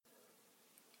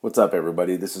What's up,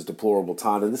 everybody? This is Deplorable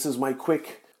Todd, and this is my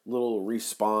quick little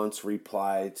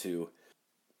reply to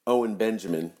Owen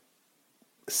Benjamin,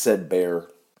 said bear,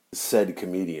 said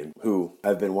comedian, who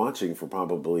I've been watching for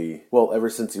probably, ever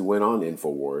since he went on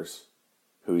InfoWars,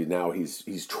 who now he's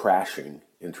trashing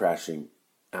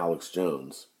Alex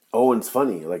Jones. Owen's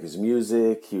funny, like his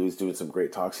music, he was doing some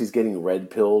great talks. He's getting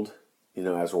red-pilled,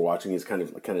 as we're watching. He's kind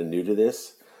of new to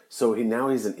this. So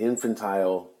he's an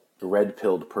infantile,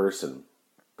 red-pilled person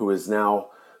who is now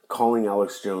calling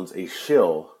Alex Jones a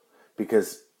shill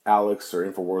because Alex or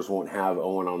InfoWars won't have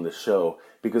Owen on the show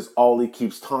because all he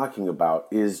keeps talking about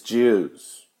is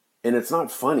Jews. And it's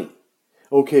not funny.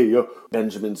 Okay,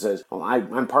 Benjamin says, well,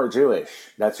 I'm part Jewish.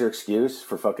 That's your excuse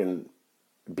for fucking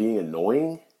being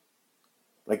annoying?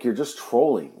 Like, you're just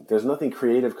trolling. There's nothing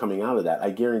creative coming out of that. I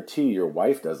guarantee your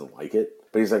wife doesn't like it.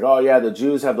 But he's like, oh yeah, the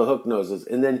Jews have the hook noses.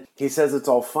 And then he says it's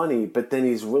all funny, but then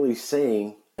he's really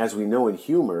saying, as we know in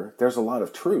humor, there's a lot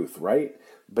of truth, right?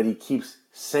 But he keeps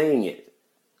saying it.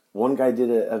 One guy did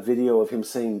a video of him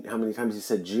saying how many times he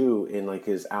said Jew in like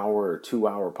his hour or 2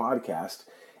 hour podcast.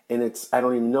 And I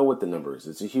don't even know what the number is.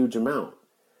 It's a huge amount.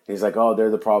 And he's like, oh,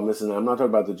 they're the problem. Listen, I'm not talking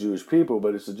about the Jewish people,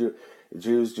 but it's the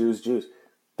Jews.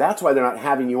 That's why they're not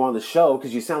having you on the show,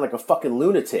 because you sound like a fucking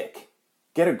lunatic.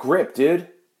 Get a grip, dude.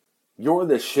 You're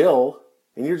the shill,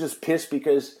 and you're just pissed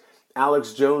because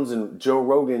Alex Jones and Joe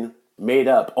Rogan made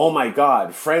up. Oh my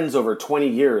God, friends over 20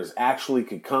 years actually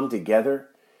could come together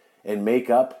and make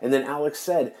up. And then Alex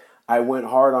said, I went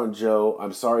hard on Joe.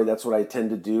 I'm sorry, that's what I tend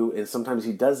to do. And sometimes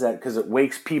he does that because it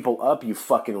wakes people up, you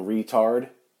fucking retard.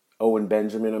 Owen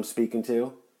Benjamin I'm speaking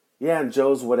to. Yeah, and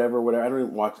Joe's whatever. I don't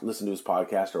even listen to his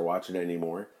podcast or watch it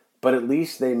anymore. But at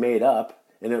least they made up,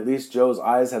 and at least Joe's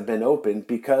eyes have been opened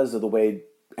because of the way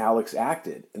Alex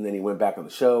acted. And then he went back on the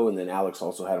show, and then Alex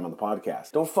also had him on the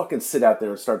podcast. Don't fucking sit out there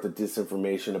and start the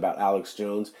disinformation about Alex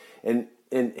Jones. And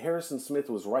Harrison Smith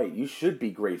was right. You should be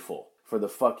grateful for the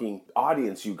fucking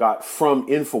audience you got from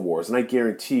InfoWars. And I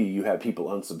guarantee you have people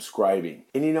unsubscribing.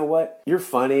 And you know what? You're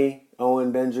funny,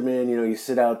 Owen Benjamin. You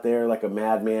sit out there like a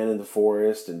madman in the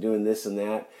forest and doing this and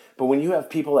that. But when you have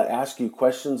people that ask you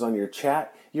questions on your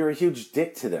chat, you're a huge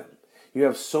dick to them. You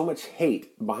have so much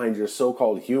hate behind your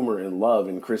so-called humor and love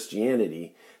in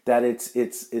Christianity that it's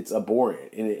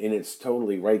abhorrent, and it's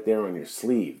totally right there on your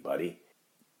sleeve, buddy.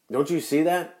 Don't you see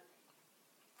that?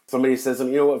 Somebody says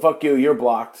something, you know what, fuck you, you're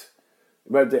blocked.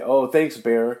 Oh, thanks,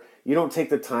 Bear. You don't take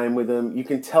the time with them. You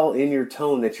can tell in your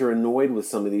tone that you're annoyed with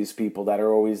some of these people that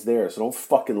are always there. So don't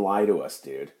fucking lie to us,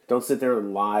 dude. Don't sit there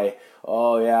and lie.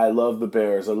 Oh, yeah, I love the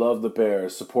Bears.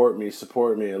 Support me.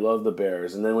 I love the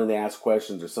Bears. And then when they ask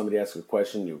questions or somebody asks a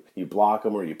question, you block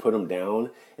them or you put them down.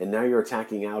 And now you're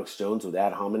attacking Alex Jones with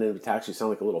ad hominem attacks. You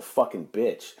sound like a little fucking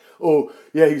bitch. Oh,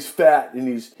 yeah, he's fat and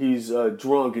he's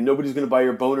drunk and nobody's going to buy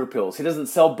your boner pills. He doesn't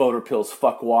sell boner pills,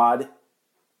 fuckwad.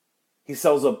 He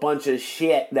sells a bunch of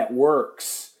shit that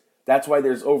works. That's why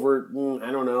there's over,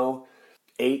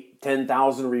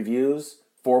 10,000 reviews,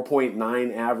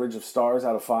 4.9 average of stars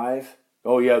out of 5.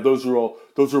 Oh yeah, those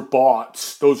are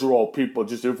bots. Those are all people,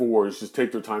 just InfoWars, just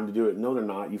take their time to do it. No, they're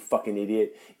not, you fucking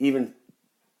idiot. Even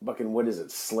fucking, what is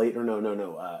it, Slate? Or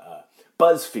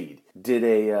BuzzFeed did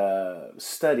a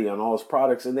study on all his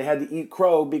products, and they had to eat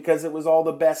crow because it was all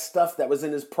the best stuff that was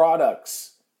in his products.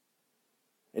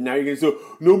 And now you're going to say,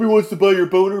 nobody wants to buy your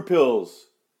boner pills.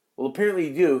 Well, apparently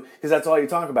you do, because that's all you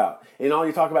talk about. And all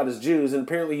you talk about is Jews, and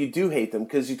apparently you do hate them,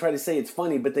 because you try to say it's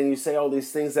funny, but then you say all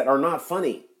these things that are not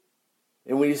funny.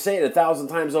 And when you say it 1,000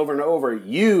 times over and over,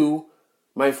 you,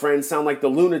 my friend, sound like the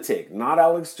lunatic. Not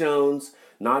Alex Jones,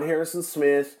 not Harrison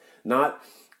Smith, not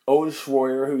Owen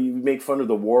Schroyer, who you make fun of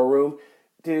the War Room.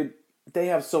 Dude, they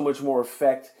have so much more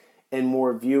effect and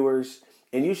more viewers.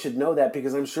 And you should know that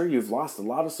because I'm sure you've lost a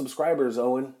lot of subscribers,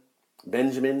 Owen.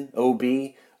 Benjamin, OB,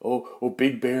 oh,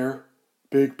 Big Bear,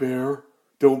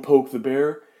 don't poke the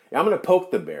bear. Yeah, I'm going to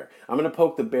poke the bear. I'm going to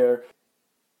poke the bear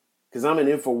because I'm an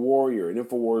InfoWarrior, an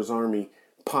InfoWars Army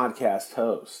podcast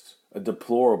host, a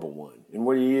deplorable one. And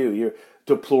what are you? You're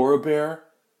Deplorabear?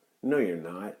 No, you're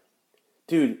not.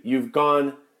 Dude, you've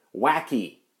gone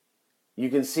wacky. You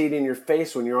can see it in your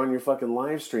face when you're on your fucking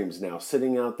live streams now,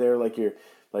 sitting out there like you're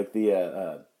like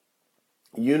the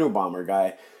Unabomber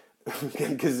guy,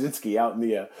 Kaczynski, out in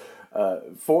the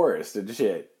forest and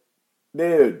shit.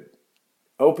 Dude,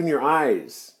 open your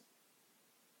eyes.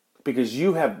 Because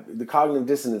you have the cognitive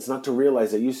dissonance not to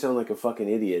realize that you sound like a fucking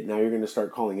idiot. Now you're going to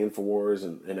start calling InfoWars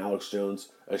and Alex Jones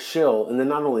a shill. And then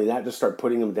not only that, just start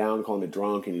putting him down, calling him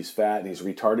drunk and he's fat and he's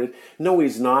retarded. No,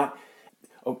 he's not.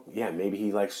 Oh, yeah, maybe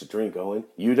he likes to drink, Owen.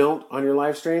 You don't on your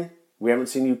live stream? We haven't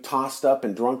seen you tossed up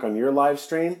and drunk on your live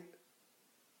stream?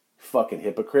 fucking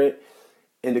hypocrite.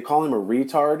 And to call him a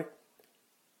retard,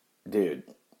 dude,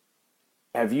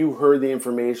 have you heard the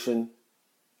information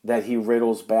that he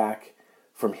riddles back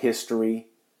from history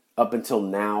up until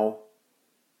now?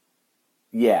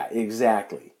 Yeah,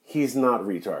 exactly. He's not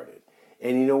retarded.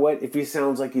 And you know what? If he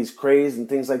sounds like he's crazed and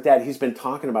things like that, he's been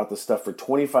talking about this stuff for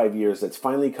 25 years that's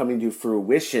finally coming to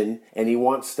fruition, and he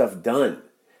wants stuff done.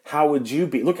 How would you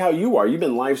be? Look how you are. You've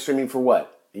been live streaming for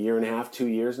what? A year and a half, 2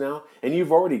 years now? And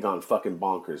you've already gone fucking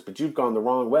bonkers, but you've gone the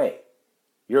wrong way.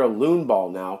 You're a loon ball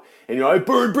now. And you're like, I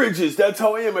burn bridges. That's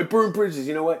how I am. I burn bridges.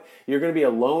 You know what? You're going to be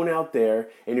alone out there,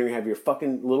 and you're going to have your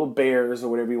fucking little bears, or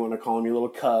whatever you want to call them, your little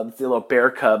cubs, your little bear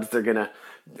cubs. They're going to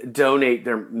donate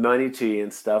their money to you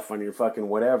and stuff on your fucking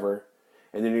whatever.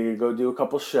 And then you're going to go do a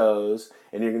couple shows,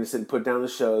 and you're going to sit and put down the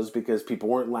shows because people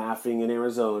weren't laughing in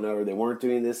Arizona, or they weren't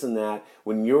doing this and that,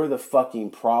 when you're the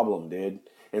fucking problem, dude.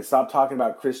 And stop talking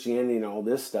about Christianity and all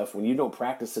this stuff when you don't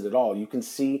practice it at all. You can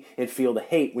see and feel the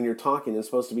hate when you're talking. It's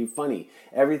supposed to be funny.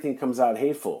 Everything comes out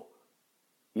hateful.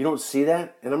 You don't see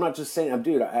that? And I'm not just saying,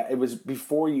 dude, it was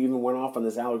before you even went off on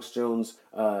this Alex Jones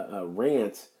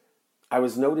rant, I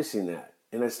was noticing that.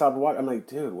 And I stopped watching. I'm like,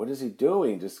 dude, what is he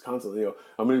doing? Just constantly,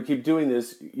 I'm going to keep doing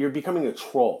this. You're becoming a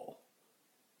troll.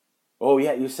 Oh,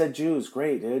 yeah, you said Jews.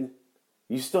 Great, dude.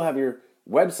 You still have your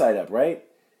website up, right?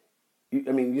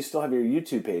 You still have your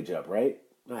YouTube page up, right?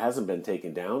 It hasn't been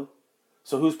taken down.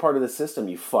 So who's part of the system,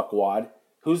 you fuckwad?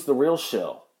 Who's the real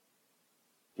shill?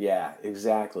 Yeah,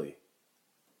 exactly.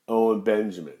 Owen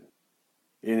Benjamin.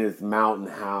 In his mountain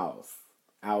house.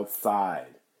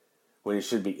 Outside. When he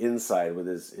should be inside with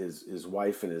his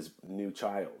wife and his new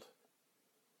child.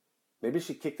 Maybe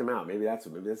she kicked him out. Maybe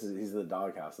he's in the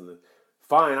doghouse. And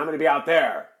fine, I'm going to be out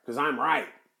there because I'm right.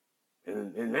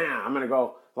 And now I'm going to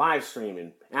go live stream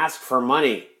and ask for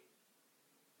money.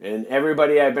 And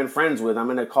everybody I've been friends with, I'm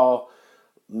going to call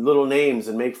little names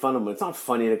and make fun of them. It's not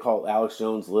funny to call Alex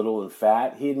Jones little and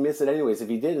fat. He admits it anyways. If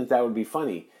he didn't, that would be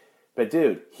funny. But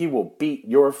dude, he will beat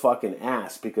your fucking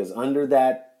ass because under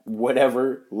that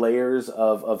whatever layers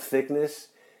of thickness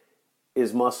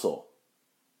is muscle.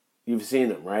 You've seen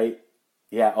him, right?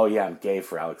 Yeah, oh yeah, I'm gay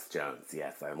for Alex Jones.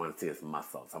 Yes, I want to see his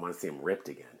muscles. I want to see him ripped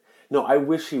again. No, I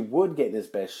wish he would get in his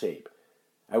best shape.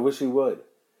 I wish he would.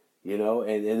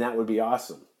 And that would be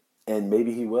awesome. And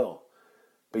maybe he will.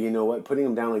 But you know what? Putting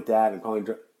him down like that and calling...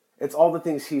 It's all the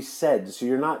things he said, so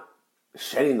you're not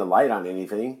shedding the light on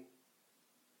anything.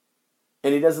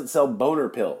 And he doesn't sell boner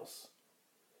pills.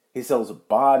 He sells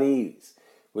bodies,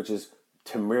 which is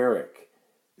turmeric.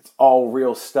 It's all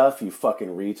real stuff, you fucking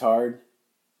retard.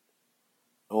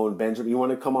 Owen Benjamin, you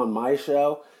want to come on my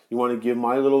show? You want to give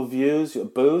my little views a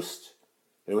boost?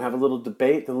 And we have a little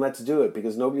debate? Then let's do it,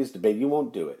 because nobody's debating. You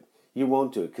won't do it. You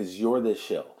won't do it, because you're the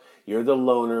shill. You're the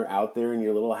loner out there in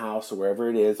your little house or wherever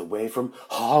it is, away from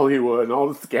Hollywood and all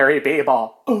the scary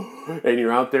people. And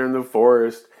you're out there in the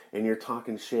forest, and you're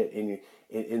talking shit, and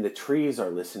the trees are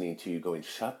listening to you going,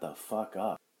 shut the fuck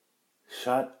up.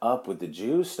 Shut up with the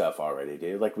Jew stuff already,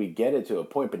 dude. Like, we get it to a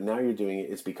point, but now you're doing it.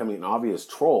 It's becoming an obvious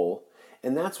troll.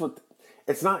 And that's what...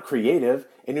 It's not creative,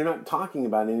 and you're not talking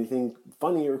about anything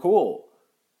funny or cool.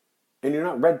 And you're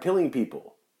not red-pilling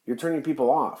people. You're turning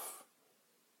people off.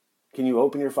 Can you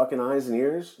open your fucking eyes and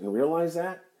ears and realize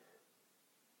that?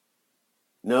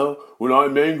 No, when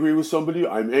I'm angry with somebody,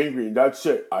 I'm angry, and that's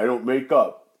it. I don't make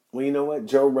up. Well, you know what?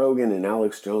 Joe Rogan and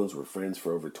Alex Jones were friends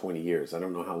for over 20 years. I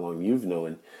don't know how long you've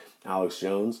known Alex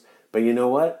Jones, but you know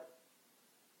what?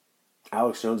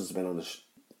 Alex Jones has been on the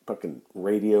fucking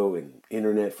radio and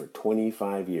internet for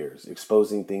 25 years,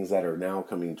 exposing things that are now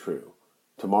coming true.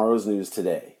 Tomorrow's news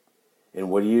today. And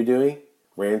what are you doing?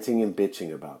 Ranting and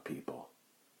bitching about people.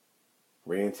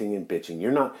 Ranting and bitching.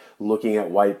 You're not looking at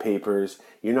white papers.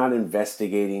 You're not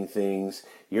investigating things.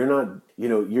 You're not,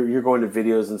 you're going to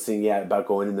videos and saying, yeah, about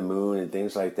going to the moon and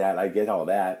things like that. I get all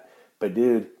that. But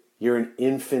dude, you're an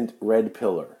infant red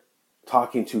pillar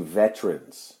talking to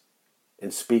veterans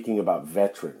and speaking about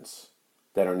veterans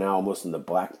that are now almost in the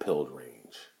black-pilled range.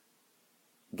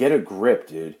 Get a grip,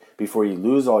 dude, before you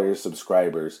lose all your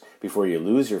subscribers, before you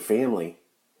lose your family,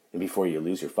 and before you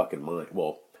lose your fucking mind.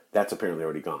 Well, that's apparently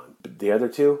already gone. But the other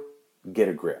two, get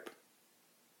a grip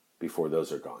before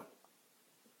those are gone.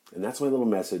 And that's my little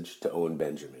message to Owen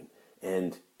Benjamin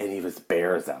and any of his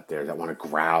bears out there that want to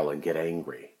growl and get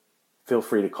angry. Feel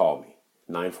free to call me,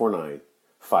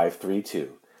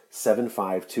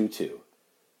 949-532-7522.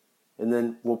 And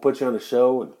then we'll put you on a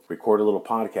show and record a little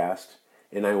podcast,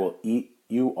 and I will eat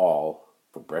you all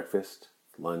for breakfast,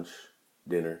 lunch,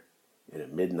 dinner, and a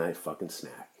midnight fucking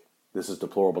snack. This is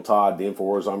Deplorable Todd, the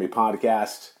InfoWars Army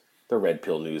podcast, the Red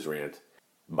Pill News Rant.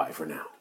 Bye for now.